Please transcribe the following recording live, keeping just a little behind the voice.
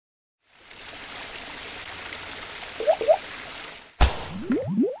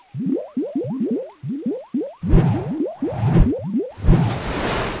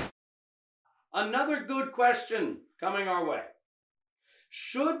Another good question coming our way.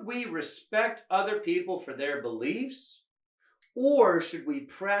 Should we respect other people for their beliefs, or should we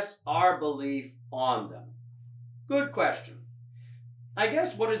press our belief on them? Good question. I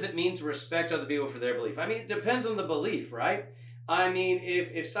guess, what does it mean to respect other people for their belief? I mean, it depends on the belief, right? I mean,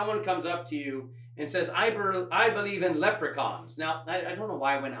 if someone comes up to you and says, I believe in leprechauns. Now, I don't know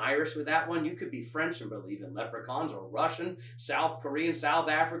why I went Irish with that one. You could be French and believe in leprechauns, or Russian, South Korean, South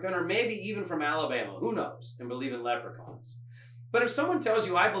African, or maybe even from Alabama. Who knows? And believe in leprechauns. But if someone tells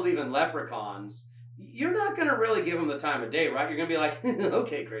you, I believe in leprechauns, you're not going to really give them the time of day, right? You're going to be like,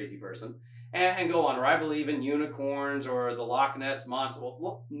 okay, crazy person. And go on. Or I believe in unicorns or the Loch Ness Monster.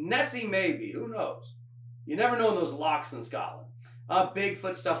 Well, Nessie maybe. Who knows? You never know in those lochs in Scotland.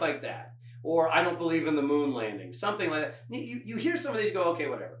 Bigfoot, stuff like that. Or I don't believe in the moon landing. Something like that. You hear some of these, go, okay,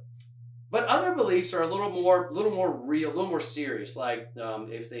 whatever. But other beliefs are a little more real, a little more serious. Like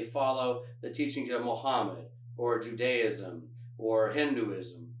if they follow the teachings of Muhammad or Judaism or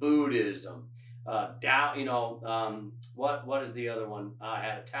Hinduism, Buddhism, Tao, what is the other one? I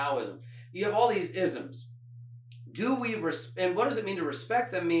had Taoism. You have all these isms. And what does it mean to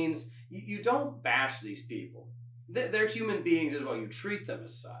respect them? Means you don't bash these people. They're human beings as well. You treat them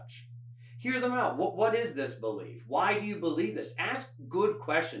as such. Hear them out. What is this belief? Why do you believe this? Ask good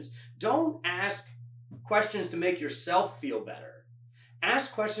questions. Don't ask questions to make yourself feel better.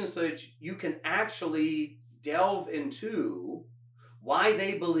 Ask questions so that you can actually delve into why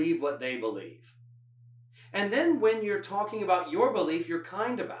they believe what they believe. And then when you're talking about your belief, you're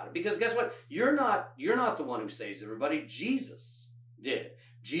kind about it. Because guess what? You're not the one who saves everybody. Jesus did.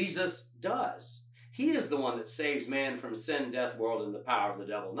 Jesus does. He is the one that saves man from sin, death, world, and the power of the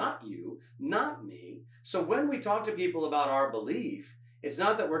devil. Not you, not me. So when we talk to people about our belief, it's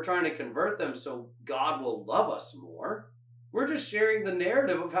not that we're trying to convert them so God will love us more. We're just sharing the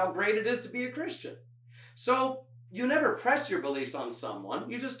narrative of how great it is to be a Christian. So you never press your beliefs on someone.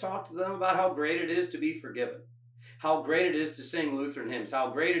 You just talk to them about how great it is to be forgiven, how great it is to sing Lutheran hymns, how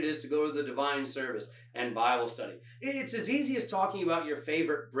great it is to go to the divine service and Bible study. It's as easy as talking about your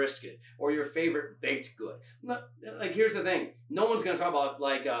favorite brisket or your favorite baked good. Like, here's the thing. No one's going to talk about,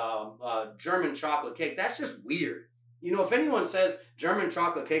 like, German chocolate cake. That's just weird. You know, if anyone says German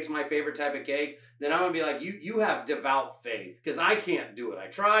chocolate cake's my favorite type of cake, then I'm going to be like, you have devout faith, because I can't do it. I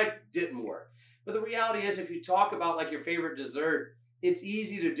tried, didn't work. But the reality is, if you talk about like your favorite dessert, it's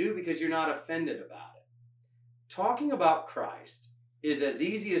easy to do because you're not offended about it. Talking about Christ is as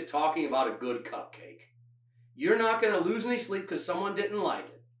easy as talking about a good cupcake. You're not going to lose any sleep because someone didn't like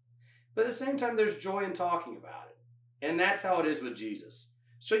it. But at the same time, there's joy in talking about it. And that's how it is with Jesus.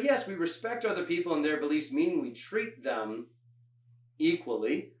 So yes, we respect other people and their beliefs, meaning we treat them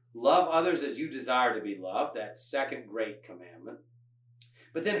equally. Love others as you desire to be loved, that second great commandment.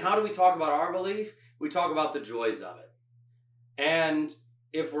 But then how do we talk about our belief? We talk about the joys of it. And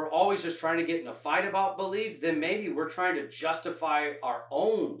if we're always just trying to get in a fight about belief, then maybe we're trying to justify our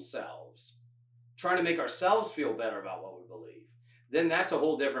own selves, trying to make ourselves feel better about what we believe. Then that's a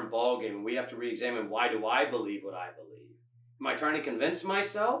whole different ballgame, and we have to re-examine, why do I believe what I believe? Am I trying to convince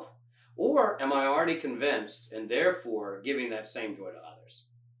myself? Or am I already convinced and therefore giving that same joy to others?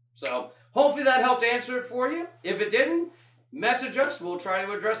 So hopefully that helped answer it for you. If it didn't, message us. We'll try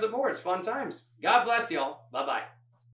to address it more. It's fun times. God bless y'all. Bye-bye.